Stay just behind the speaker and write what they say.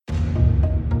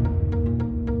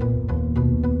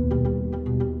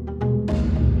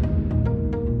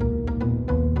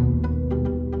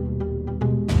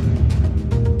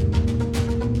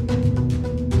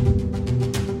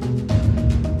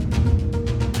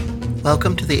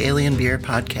Welcome to the Alien Beer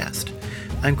Podcast.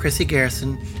 I'm Chrissy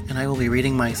Garrison, and I will be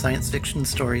reading my science fiction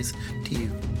stories to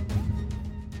you.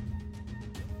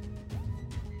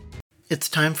 It's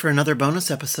time for another bonus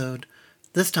episode.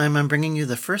 This time I'm bringing you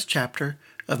the first chapter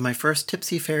of my first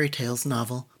Tipsy Fairy Tales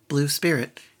novel, Blue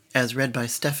Spirit, as read by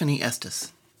Stephanie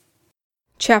Estes.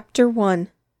 Chapter 1.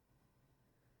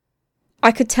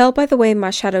 I could tell by the way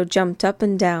my shadow jumped up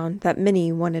and down that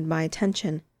Minnie wanted my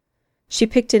attention. She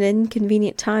picked an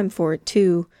inconvenient time for it,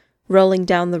 too, rolling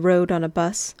down the road on a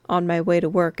bus on my way to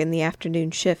work in the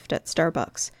afternoon shift at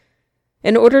Starbucks.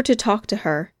 In order to talk to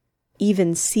her,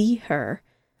 even see her,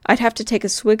 I'd have to take a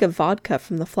swig of vodka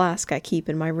from the flask I keep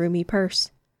in my roomy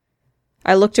purse.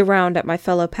 I looked around at my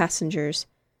fellow passengers.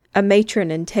 A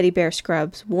matron in teddy bear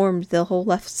scrubs warmed the whole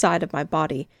left side of my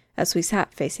body as we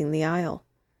sat facing the aisle.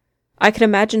 I could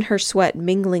imagine her sweat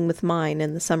mingling with mine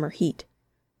in the summer heat.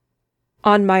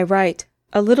 On my right,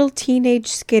 a little teenage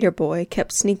skater boy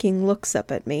kept sneaking looks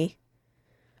up at me.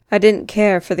 I didn't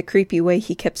care for the creepy way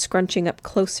he kept scrunching up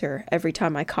closer every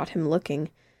time I caught him looking,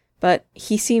 but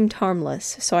he seemed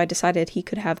harmless, so I decided he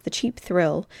could have the cheap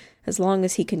thrill as long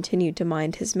as he continued to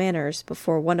mind his manners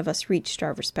before one of us reached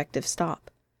our respective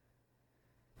stop.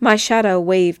 My shadow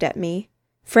waved at me,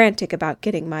 frantic about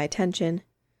getting my attention.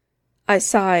 I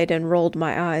sighed and rolled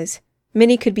my eyes.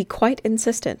 Minnie could be quite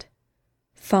insistent.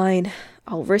 Fine,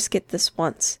 I'll risk it this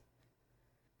once.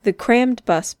 The crammed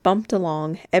bus bumped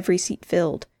along, every seat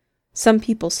filled. Some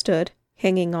people stood,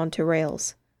 hanging onto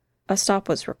rails. A stop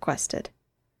was requested.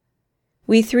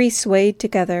 We three swayed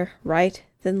together, right,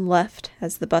 then left,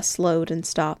 as the bus slowed and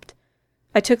stopped.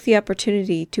 I took the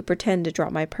opportunity to pretend to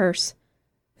drop my purse.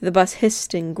 The bus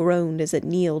hissed and groaned as it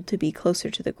kneeled to be closer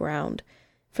to the ground,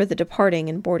 for the departing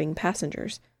and boarding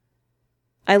passengers.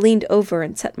 I leaned over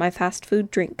and set my fast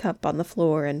food drink cup on the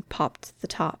floor and popped the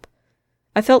top.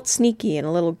 I felt sneaky and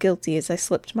a little guilty as I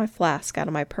slipped my flask out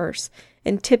of my purse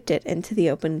and tipped it into the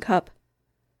open cup.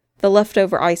 The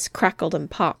leftover ice crackled and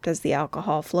popped as the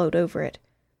alcohol flowed over it.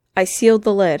 I sealed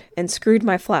the lid and screwed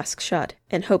my flask shut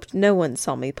and hoped no one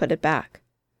saw me put it back.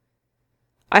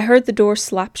 I heard the door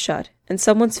slap shut and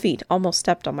someone's feet almost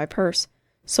stepped on my purse,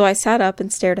 so I sat up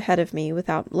and stared ahead of me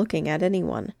without looking at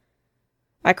anyone.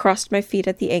 I crossed my feet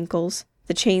at the ankles,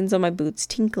 the chains on my boots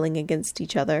tinkling against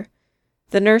each other.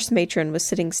 The nurse matron was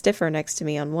sitting stiffer next to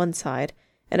me on one side,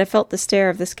 and I felt the stare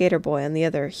of the skater boy on the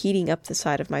other heating up the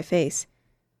side of my face.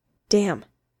 Damn,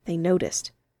 they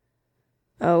noticed.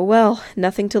 Oh well,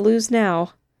 nothing to lose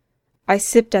now. I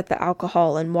sipped at the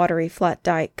alcohol and watery flat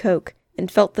Diet Coke, and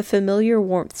felt the familiar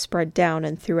warmth spread down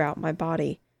and throughout my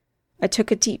body. I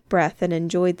took a deep breath and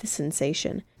enjoyed the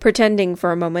sensation, pretending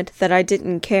for a moment that I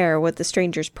didn't care what the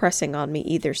strangers pressing on me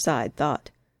either side thought.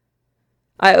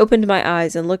 I opened my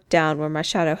eyes and looked down where my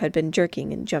shadow had been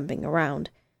jerking and jumping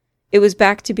around. It was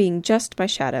back to being just my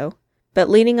shadow, but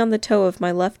leaning on the toe of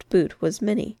my left boot was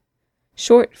Minnie.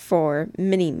 Short for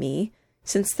Mini-Me,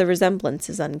 since the resemblance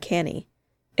is uncanny.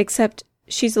 Except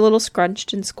she's a little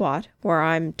scrunched and squat, where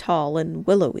I'm tall and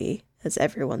willowy, as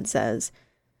everyone says.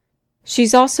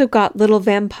 She's also got little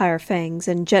vampire fangs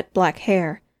and jet black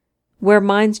hair, where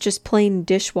mine's just plain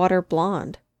dishwater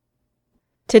blonde.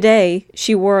 Today,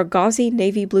 she wore a gauzy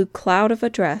navy blue cloud of a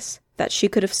dress that she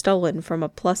could have stolen from a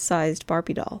plus-sized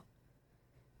Barbie doll.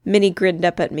 Minnie grinned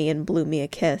up at me and blew me a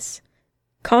kiss.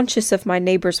 Conscious of my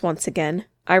neighbors once again,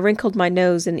 I wrinkled my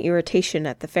nose in irritation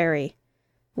at the fairy.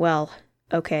 Well,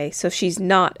 okay, so she's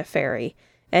not a fairy,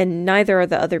 and neither are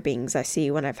the other beings I see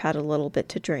when I've had a little bit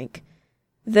to drink.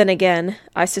 Then again,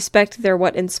 I suspect they're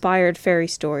what inspired fairy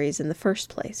stories in the first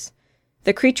place.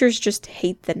 The creatures just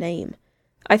hate the name.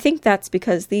 I think that's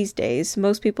because these days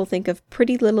most people think of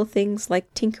pretty little things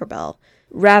like Tinkerbell,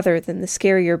 rather than the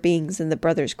scarier beings in the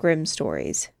Brothers Grimm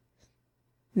stories.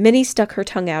 Minnie stuck her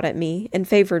tongue out at me and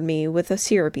favored me with a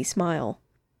syrupy smile.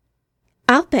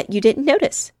 I'll bet you didn't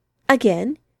notice.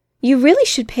 Again, you really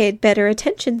should pay better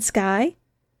attention, Skye.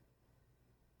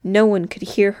 No one could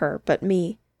hear her but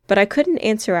me. But I couldn't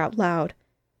answer out loud,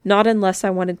 not unless I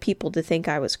wanted people to think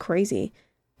I was crazy,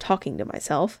 talking to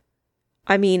myself.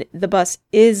 I mean, the bus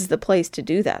is the place to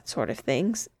do that sort of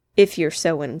things, if you're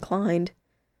so inclined.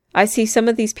 I see some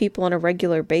of these people on a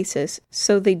regular basis,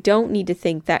 so they don't need to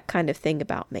think that kind of thing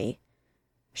about me.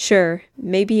 Sure,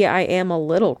 maybe I am a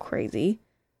little crazy.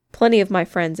 Plenty of my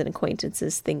friends and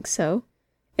acquaintances think so.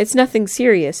 It's nothing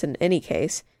serious in any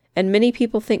case, and many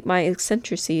people think my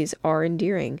eccentricities are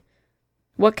endearing.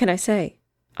 What can I say?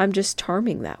 I'm just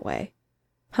charming that way.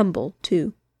 Humble,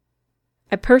 too.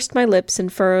 I pursed my lips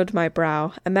and furrowed my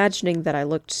brow, imagining that I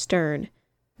looked stern.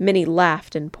 Minnie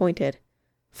laughed and pointed.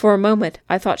 For a moment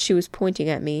I thought she was pointing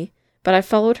at me, but I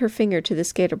followed her finger to the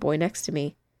skater boy next to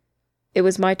me. It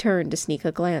was my turn to sneak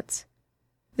a glance.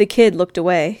 The kid looked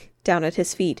away, down at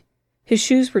his feet. His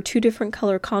shoes were 2 different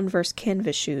color Converse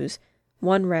canvas shoes,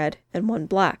 one red and one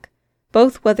black,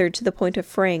 both weathered to the point of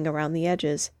fraying around the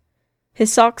edges.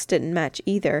 His socks didn't match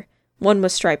either. One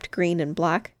was striped green and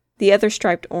black, the other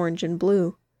striped orange and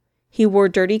blue. He wore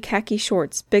dirty khaki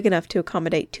shorts big enough to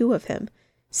accommodate 2 of him,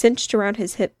 cinched around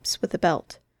his hips with a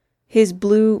belt. His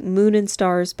blue Moon and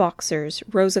Stars boxers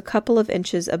rose a couple of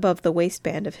inches above the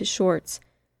waistband of his shorts.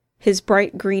 His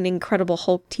bright green Incredible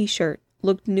Hulk t-shirt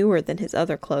looked newer than his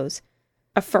other clothes.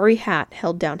 A furry hat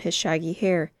held down his shaggy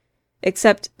hair.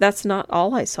 Except that's not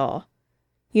all I saw.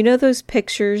 You know those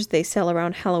pictures they sell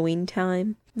around Halloween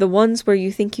time? The ones where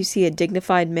you think you see a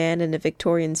dignified man in a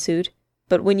Victorian suit,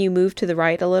 but when you move to the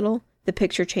right a little, the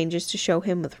picture changes to show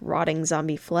him with rotting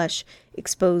zombie flesh,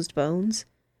 exposed bones?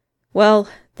 Well,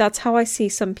 that's how I see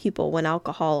some people when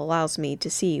alcohol allows me to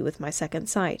see with my second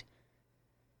sight.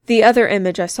 The other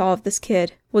image I saw of this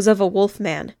kid was of a wolf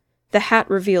man. The hat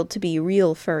revealed to be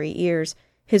real furry ears,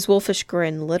 his wolfish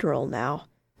grin literal now,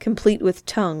 complete with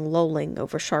tongue lolling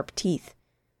over sharp teeth.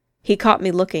 He caught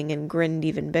me looking and grinned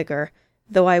even bigger,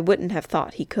 though I wouldn't have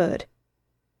thought he could.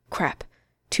 Crap,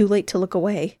 too late to look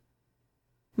away.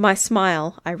 My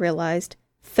smile, I realized,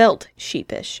 felt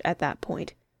sheepish at that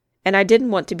point, and I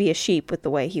didn't want to be a sheep with the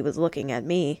way he was looking at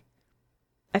me.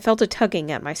 I felt a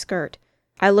tugging at my skirt.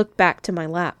 I looked back to my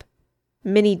lap.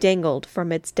 Minnie dangled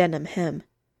from its denim hem.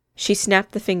 She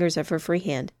snapped the fingers of her free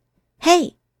hand.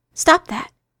 "Hey! Stop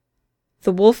that!"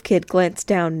 The wolf kid glanced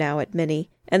down now at Minnie,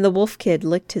 and the wolf kid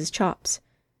licked his chops.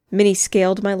 Minnie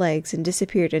scaled my legs and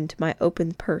disappeared into my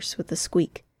open purse with a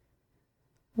squeak.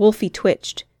 Wolfie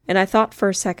twitched, and I thought for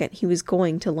a second he was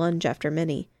going to lunge after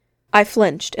Minnie. I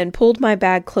flinched and pulled my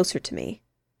bag closer to me.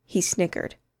 He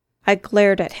snickered. I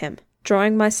glared at him,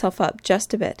 drawing myself up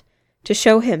just a bit, to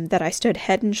show him that I stood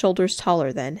head and shoulders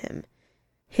taller than him.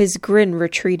 His grin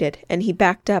retreated, and he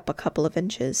backed up a couple of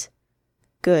inches.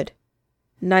 Good.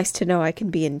 Nice to know I can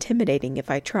be intimidating if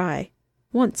I try.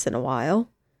 Once in a while.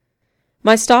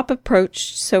 My stop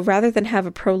approached, so rather than have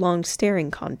a prolonged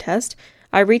staring contest,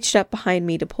 I reached up behind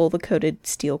me to pull the coated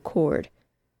steel cord.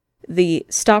 The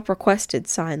 "Stop Requested"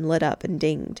 sign lit up and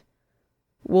dinged.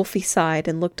 Wolfie sighed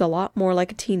and looked a lot more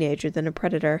like a teenager than a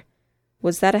predator.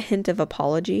 Was that a hint of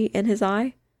apology in his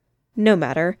eye? No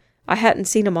matter. I hadn't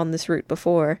seen him on this route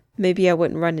before. Maybe I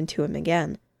wouldn't run into him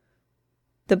again.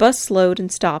 The bus slowed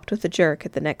and stopped with a jerk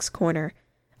at the next corner.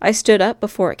 I stood up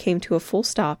before it came to a full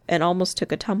stop and almost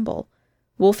took a tumble.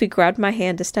 Wolfie grabbed my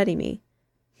hand to steady me.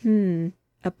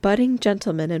 A budding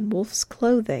gentleman in wolf's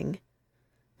clothing.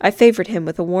 I favored him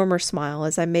with a warmer smile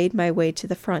as I made my way to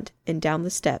the front and down the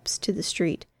steps to the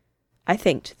street. I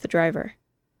thanked the driver.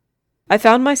 I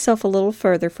found myself a little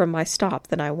further from my stop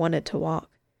than I wanted to walk.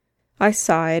 I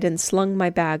sighed and slung my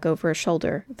bag over a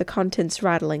shoulder, the contents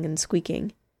rattling and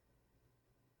squeaking.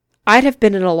 "I'd have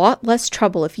been in a lot less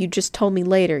trouble if you'd just told me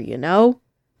later, you know,"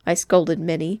 I scolded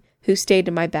Minnie, who stayed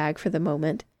in my bag for the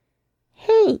moment.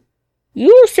 "Hey,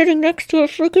 you were sitting next to a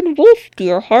freaking wolf,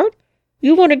 dear heart.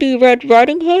 You want to be Red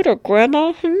Riding Hood or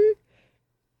Grandma,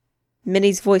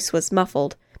 Minnie's voice was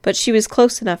muffled, but she was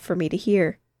close enough for me to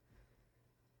hear.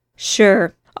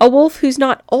 "Sure, a wolf who's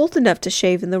not old enough to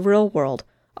shave in the real world.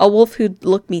 A wolf who'd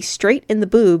look me straight in the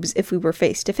boobs if we were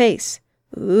face to face.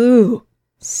 Ooh,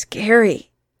 scary."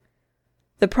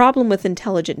 The problem with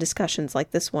intelligent discussions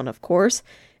like this one, of course,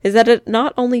 is that it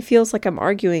not only feels like I'm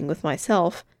arguing with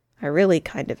myself, I really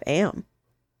kind of am.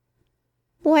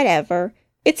 "Whatever.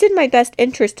 It's in my best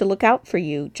interest to look out for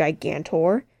you,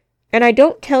 Gigantor. And I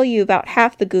don't tell you about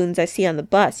half the goons I see on the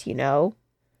bus, you know."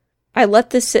 I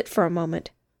let this sit for a moment,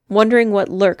 wondering what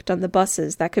lurked on the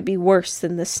buses that could be worse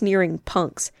than the sneering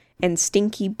punks and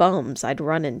stinky bums I'd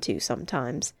run into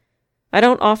sometimes. I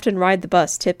don't often ride the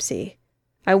bus tipsy.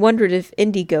 I wondered if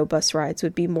Indigo bus rides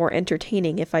would be more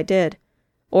entertaining if I did,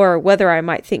 or whether I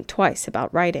might think twice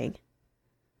about riding.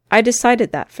 I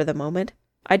decided that for the moment.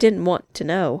 I didn't want to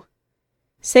know.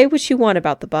 Say what you want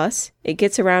about the bus. It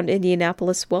gets around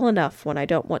Indianapolis well enough when I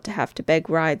don't want to have to beg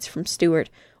rides from Stuart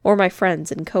or my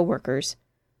friends and coworkers.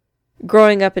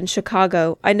 Growing up in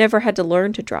Chicago, I never had to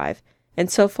learn to drive,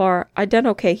 and so far I'd done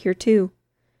okay here too.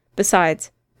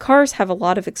 Besides, cars have a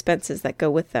lot of expenses that go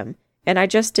with them, and I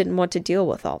just didn't want to deal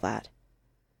with all that.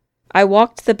 I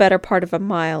walked the better part of a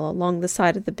mile along the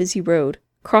side of the busy road,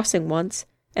 crossing once,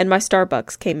 and my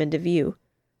Starbucks came into view.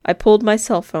 I pulled my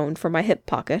cell phone from my hip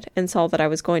pocket and saw that I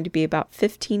was going to be about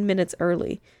 15 minutes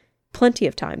early, plenty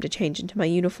of time to change into my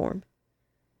uniform.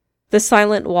 The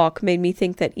silent walk made me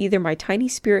think that either my tiny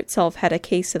spirit self had a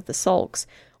case of the sulks,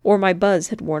 or my buzz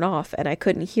had worn off and I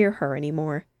couldn't hear her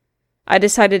anymore. I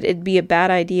decided it'd be a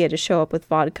bad idea to show up with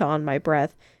vodka on my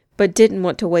breath, but didn't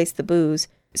want to waste the booze,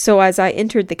 so as I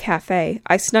entered the cafe,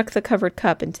 I snuck the covered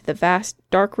cup into the vast,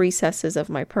 dark recesses of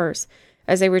my purse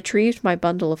as I retrieved my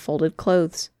bundle of folded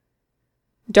clothes.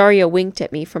 Daria winked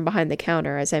at me from behind the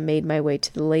counter as I made my way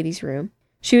to the ladies' room.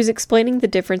 She was explaining the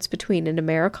difference between an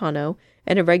Americano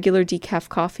and a regular decaf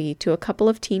coffee to a couple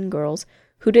of teen girls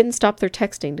who didn't stop their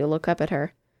texting to look up at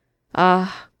her.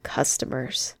 Ah,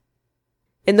 customers.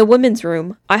 In the women's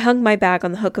room, I hung my bag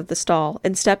on the hook of the stall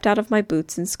and stepped out of my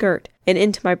boots and skirt and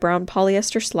into my brown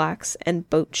polyester slacks and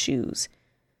boat shoes.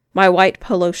 My white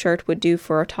polo shirt would do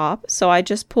for a top, so I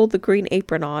just pulled the green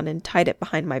apron on and tied it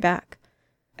behind my back.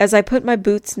 As I put my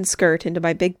boots and skirt into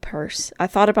my big purse, I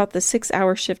thought about the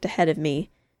 6-hour shift ahead of me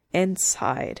and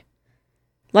sighed.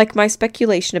 Like my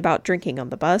speculation about drinking on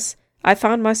the bus, I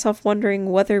found myself wondering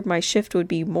whether my shift would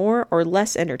be more or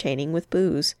less entertaining with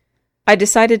booze. I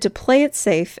decided to play it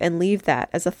safe and leave that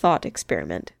as a thought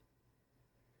experiment.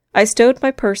 I stowed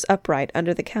my purse upright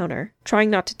under the counter, trying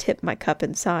not to tip my cup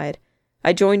inside.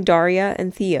 I joined Daria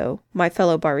and Theo, my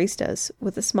fellow baristas,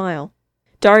 with a smile.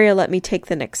 Daria let me take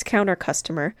the next counter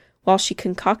customer while she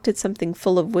concocted something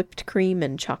full of whipped cream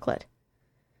and chocolate.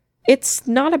 It's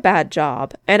not a bad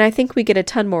job, and I think we get a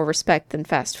ton more respect than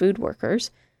fast food workers.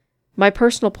 My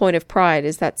personal point of pride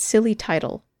is that silly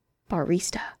title,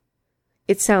 barista.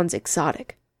 It sounds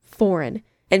exotic, foreign,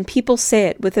 and people say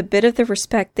it with a bit of the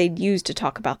respect they'd use to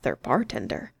talk about their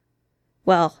bartender.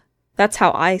 Well, that's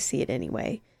how I see it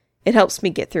anyway. It helps me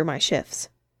get through my shifts.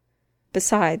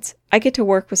 Besides, I get to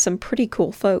work with some pretty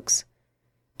cool folks.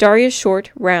 Daria's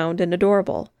short, round, and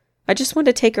adorable. I just want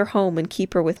to take her home and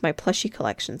keep her with my plushie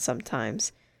collection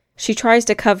sometimes. She tries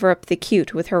to cover up the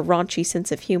cute with her raunchy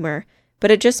sense of humor,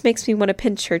 but it just makes me want to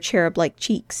pinch her cherub-like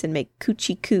cheeks and make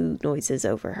coochie-coo noises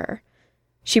over her.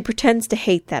 She pretends to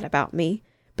hate that about me,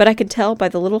 but I can tell by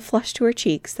the little flush to her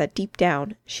cheeks that deep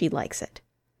down she likes it.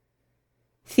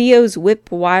 Theo's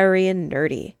whip wiry and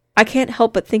nerdy. I can't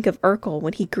help but think of Urkel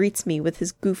when he greets me with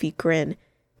his goofy grin.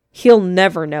 He'll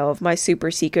never know of my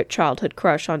super-secret childhood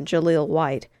crush on Jaleel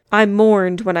White. I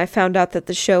mourned when I found out that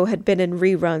the show had been in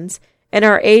reruns, and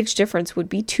our age difference would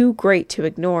be too great to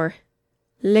ignore.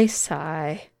 Les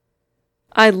sigh.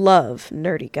 I love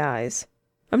nerdy guys.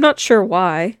 I'm not sure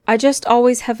why. I just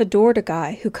always have adored a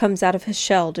guy who comes out of his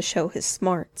shell to show his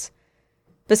smarts.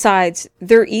 Besides,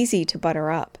 they're easy to butter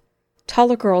up.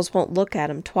 Taller girls won't look at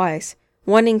him twice,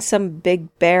 wanting some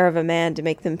big bear of a man to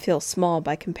make them feel small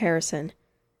by comparison.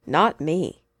 Not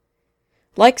me.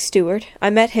 Like Stuart, I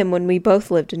met him when we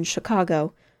both lived in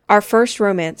Chicago. Our first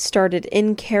romance started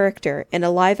in character in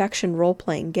a live-action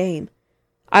role-playing game.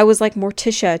 I was like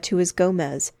Morticia to his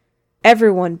Gomez.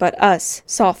 Everyone but us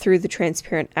saw through the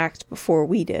transparent act before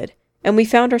we did, and we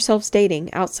found ourselves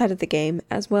dating outside of the game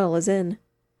as well as in.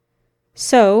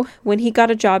 So, when he got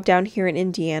a job down here in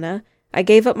Indiana, I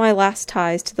gave up my last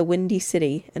ties to the Windy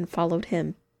City and followed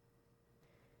him.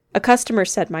 A customer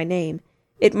said my name.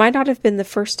 It might not have been the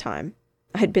first time.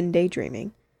 I'd been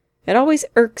daydreaming. It always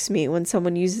irks me when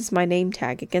someone uses my name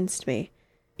tag against me.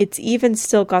 It's even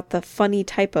still got the funny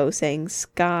typo saying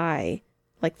Sky,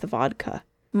 like the vodka.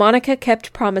 Monica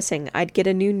kept promising I'd get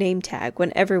a new name tag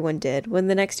when everyone did when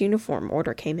the next uniform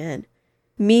order came in.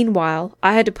 Meanwhile,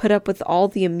 I had to put up with all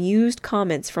the amused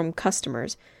comments from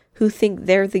customers who think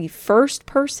they're the first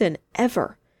person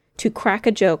ever to crack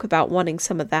a joke about wanting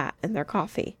some of that in their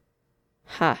coffee.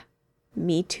 Ha,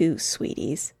 me too,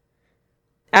 sweeties.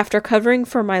 After covering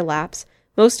for my lapse,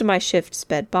 most of my shift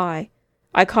sped by.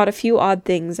 I caught a few odd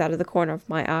things out of the corner of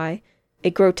my eye, a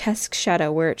grotesque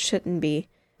shadow where it shouldn't be,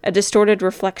 a distorted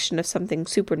reflection of something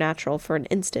supernatural for an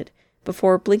instant,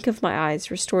 before a blink of my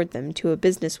eyes restored them to a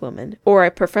businesswoman, or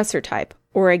a professor type,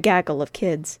 or a gaggle of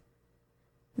kids.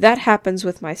 That happens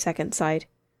with my second sight.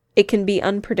 It can be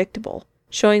unpredictable,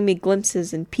 showing me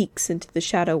glimpses and peeks into the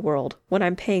shadow world when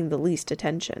I'm paying the least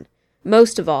attention.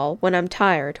 Most of all, when I'm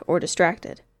tired or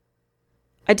distracted.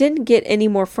 I didn't get any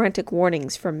more frantic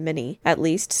warnings from Minnie, at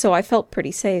least, so I felt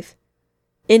pretty safe.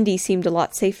 Indy seemed a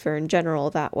lot safer in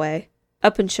general that way.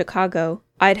 Up in Chicago,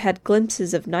 I'd had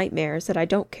glimpses of nightmares that I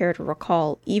don't care to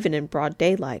recall even in broad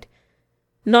daylight.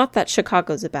 Not that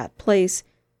Chicago's a bad place.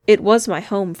 It was my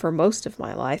home for most of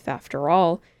my life, after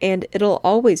all, and it'll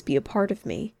always be a part of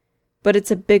me. But it's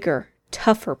a bigger,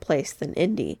 tougher place than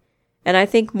Indy, and I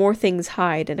think more things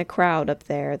hide in a crowd up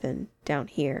there than down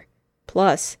here.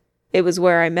 Plus, it was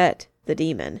where I met the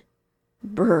demon.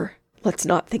 Brr, let's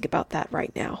not think about that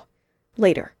right now.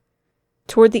 Later.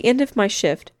 Toward the end of my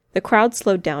shift, the crowd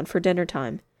slowed down for dinner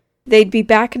time. They'd be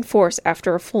back in force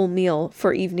after a full meal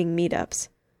for evening meetups.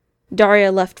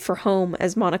 Daria left for home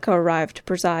as Monica arrived to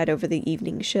preside over the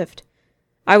evening shift.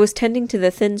 I was tending to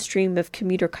the thin stream of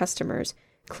commuter customers,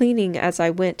 cleaning as I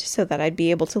went so that I'd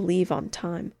be able to leave on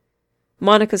time.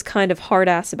 Monica's kind of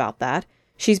hard-ass about that.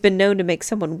 She's been known to make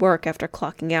someone work after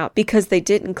clocking out because they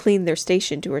didn't clean their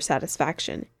station to her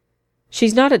satisfaction.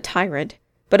 She's not a tyrant,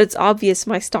 but it's obvious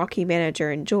my stocky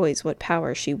manager enjoys what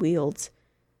power she wields.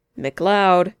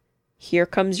 "McLeod, here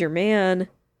comes your man,"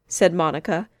 said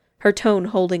Monica, her tone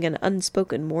holding an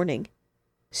unspoken warning.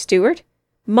 "Stuart?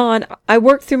 Mon, I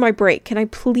worked through my break. Can I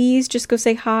please just go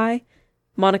say hi?"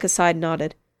 Monica's side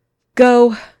nodded.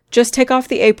 "Go. Just take off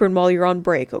the apron while you're on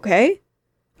break, okay?"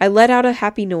 I let out a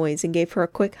happy noise and gave her a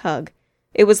quick hug.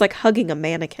 It was like hugging a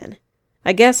mannequin.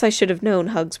 I guess I should have known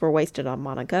hugs were wasted on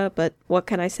Monica, but what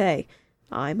can I say?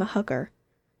 I'm a hugger.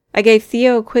 I gave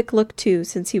Theo a quick look too,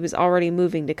 since he was already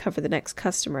moving to cover the next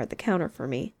customer at the counter for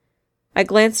me. I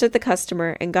glanced at the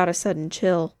customer and got a sudden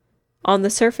chill. On the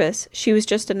surface, she was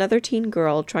just another teen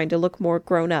girl trying to look more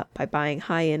grown up by buying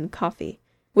high-end coffee.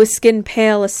 With skin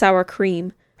pale as sour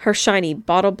cream, her shiny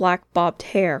bottle-black bobbed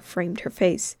hair framed her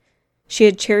face. She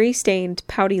had cherry-stained,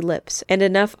 pouty lips and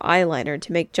enough eyeliner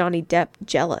to make Johnny Depp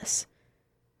jealous.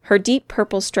 Her deep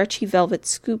purple stretchy velvet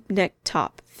scoop-neck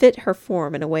top fit her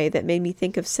form in a way that made me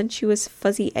think of sensuous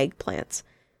fuzzy eggplants.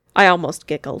 I almost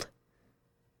giggled.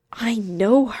 I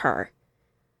know her.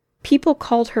 People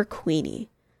called her Queenie.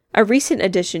 A recent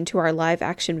addition to our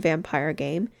live-action vampire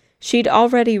game, she'd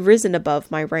already risen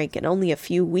above my rank in only a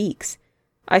few weeks.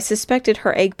 I suspected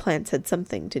her eggplants had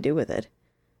something to do with it.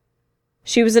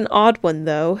 She was an odd one,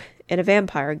 though. In a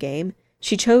vampire game,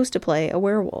 she chose to play a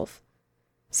werewolf.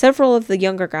 Several of the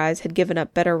younger guys had given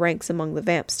up better ranks among the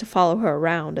vamps to follow her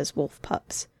around as wolf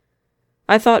pups.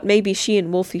 I thought maybe she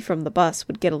and Wolfie from the bus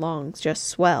would get along just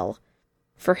swell.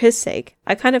 For his sake,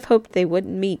 I kind of hoped they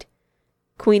wouldn't meet.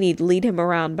 Queenie'd lead him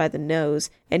around by the nose,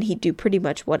 and he'd do pretty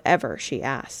much whatever she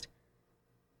asked.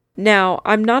 Now,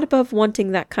 I'm not above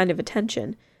wanting that kind of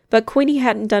attention, but Queenie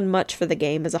hadn't done much for the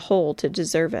game as a whole to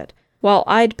deserve it, while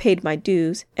I'd paid my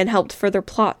dues and helped further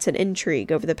plots and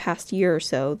intrigue over the past year or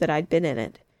so that I'd been in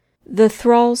it. The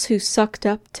thralls who sucked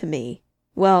up to me,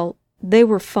 well, they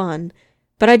were fun,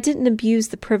 but I didn't abuse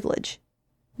the privilege.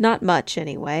 Not much,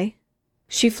 anyway.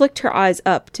 She flicked her eyes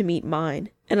up to meet mine,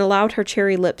 and allowed her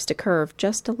cherry lips to curve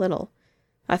just a little.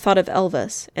 I thought of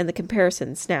Elvis, and the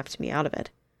comparison snapped me out of it.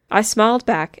 I smiled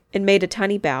back and made a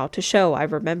tiny bow to show I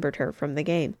remembered her from the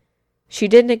game. She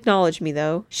didn't acknowledge me,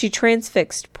 though. She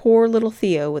transfixed poor little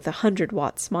Theo with a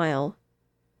 100-watt smile.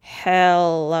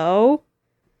 "Hello?"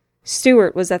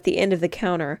 Stuart was at the end of the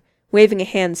counter, waving a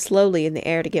hand slowly in the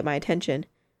air to get my attention.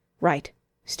 "Right,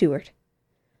 Stuart."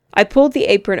 I pulled the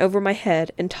apron over my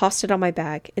head and tossed it on my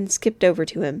back and skipped over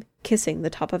to him, kissing the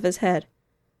top of his head.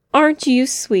 "Aren't you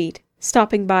sweet,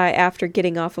 stopping by after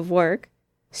getting off of work?"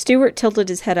 Stuart tilted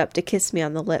his head up to kiss me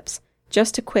on the lips,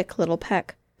 just a quick little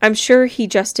peck. I'm sure he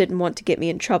just didn't want to get me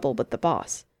in trouble with the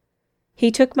boss.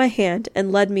 He took my hand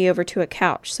and led me over to a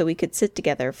couch so we could sit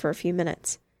together for a few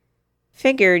minutes.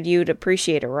 "Figured you'd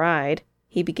appreciate a ride,"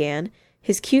 he began,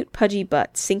 his cute pudgy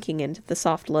butt sinking into the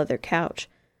soft leather couch.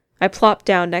 I plopped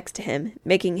down next to him,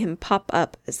 making him pop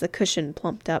up as the cushion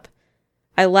plumped up.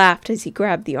 I laughed as he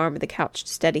grabbed the arm of the couch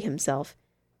to steady himself.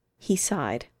 He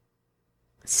sighed.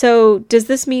 "So, does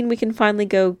this mean we can finally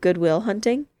go Goodwill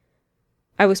hunting?"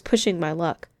 I was pushing my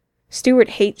luck. Stuart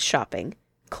hates shopping,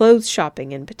 clothes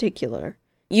shopping in particular.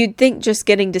 You'd think just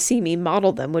getting to see me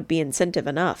model them would be incentive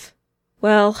enough.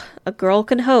 Well, a girl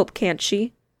can hope, can't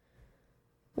she?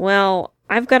 "Well,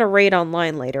 I've got a raid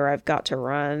online later I've got to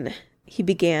run," he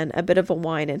began, a bit of a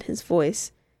whine in his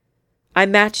voice. I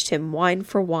matched him whine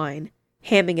for whine,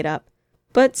 hamming it up.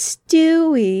 "But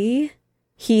Stewie..."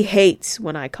 He hates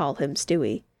when I call him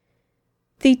Stewie.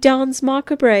 "The Danse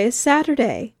Macabre is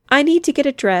Saturday. I need to get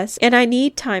a dress, and I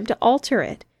need time to alter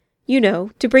it. You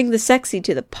know, to bring the sexy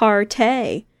to the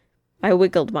party." I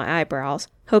wiggled my eyebrows,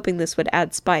 hoping this would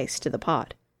add spice to the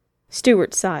pot.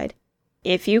 Stuart sighed.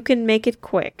 "If you can make it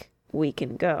quick, we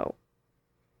can go."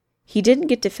 He didn't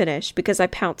get to finish because I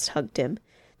pounced-hugged him.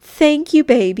 "Thank you,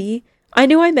 baby. I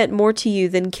knew I meant more to you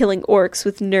than killing orcs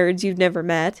with nerds you've never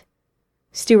met."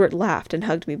 Stuart laughed and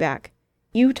hugged me back.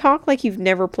 "You talk like you've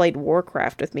never played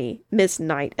Warcraft with me, Miss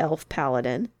Night Elf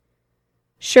Paladin."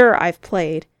 "Sure, I've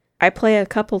played. I play a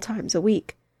couple times a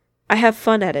week. I have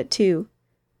fun at it, too.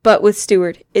 But with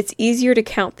Stuart, it's easier to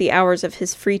count the hours of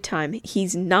his free time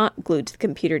he's not glued to the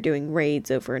computer doing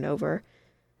raids over and over.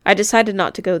 I decided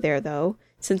not to go there, though,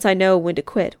 since I know when to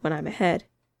quit when I'm ahead.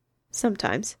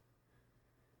 Sometimes.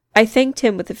 I thanked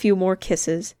him with a few more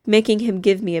kisses, making him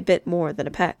give me a bit more than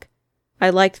a peck. I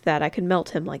liked that I could melt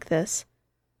him like this.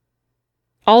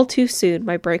 All too soon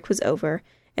my break was over,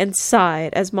 and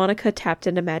sighed as Monica tapped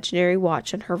an imaginary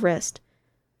watch on her wrist.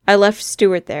 I left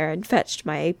Stuart there and fetched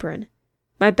my apron.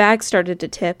 My bag started to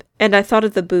tip, and I thought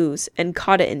of the booze and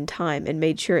caught it in time and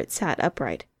made sure it sat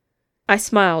upright. I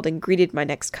smiled and greeted my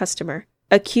next customer,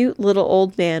 a cute little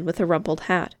old man with a rumpled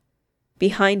hat.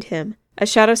 Behind him, a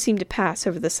shadow seemed to pass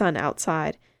over the sun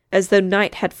outside, as though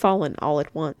night had fallen all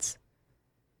at once.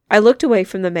 I looked away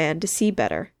from the man to see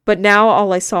better, but now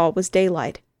all I saw was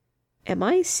daylight. Am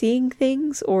I seeing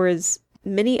things, or is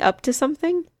Minnie up to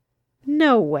something?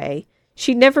 No way.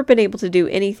 She'd never been able to do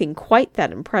anything quite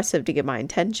that impressive to get my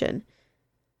attention.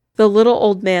 The little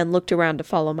old man looked around to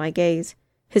follow my gaze.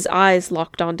 His eyes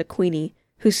locked onto Queenie,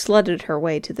 who sledded her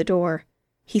way to the door.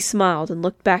 He smiled and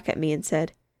looked back at me and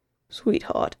said,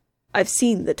 "Sweetheart, I've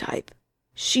seen the type.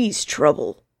 She's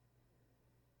trouble."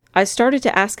 I started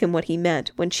to ask him what he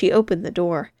meant when she opened the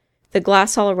door. The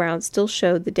glass all around still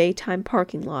showed the daytime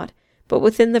parking lot, but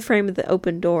within the frame of the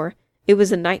open door, it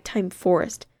was a nighttime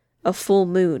forest, a full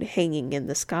moon hanging in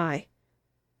the sky.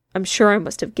 I'm sure I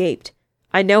must have gaped.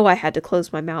 I know I had to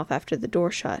close my mouth after the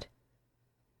door shut.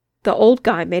 The old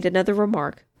guy made another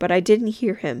remark, but I didn't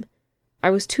hear him. I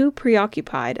was too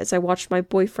preoccupied as I watched my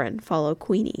boyfriend follow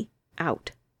Queenie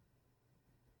out.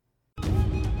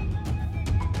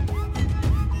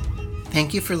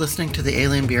 Thank you for listening to the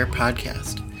Alien Beer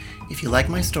podcast. If you like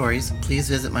my stories, please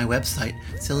visit my website,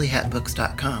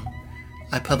 sillyhatbooks.com.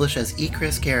 I publish as E.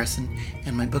 Chris Garrison,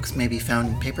 and my books may be found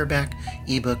in paperback,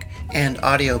 ebook, and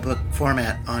audiobook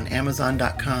format on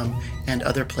Amazon.com and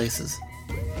other places.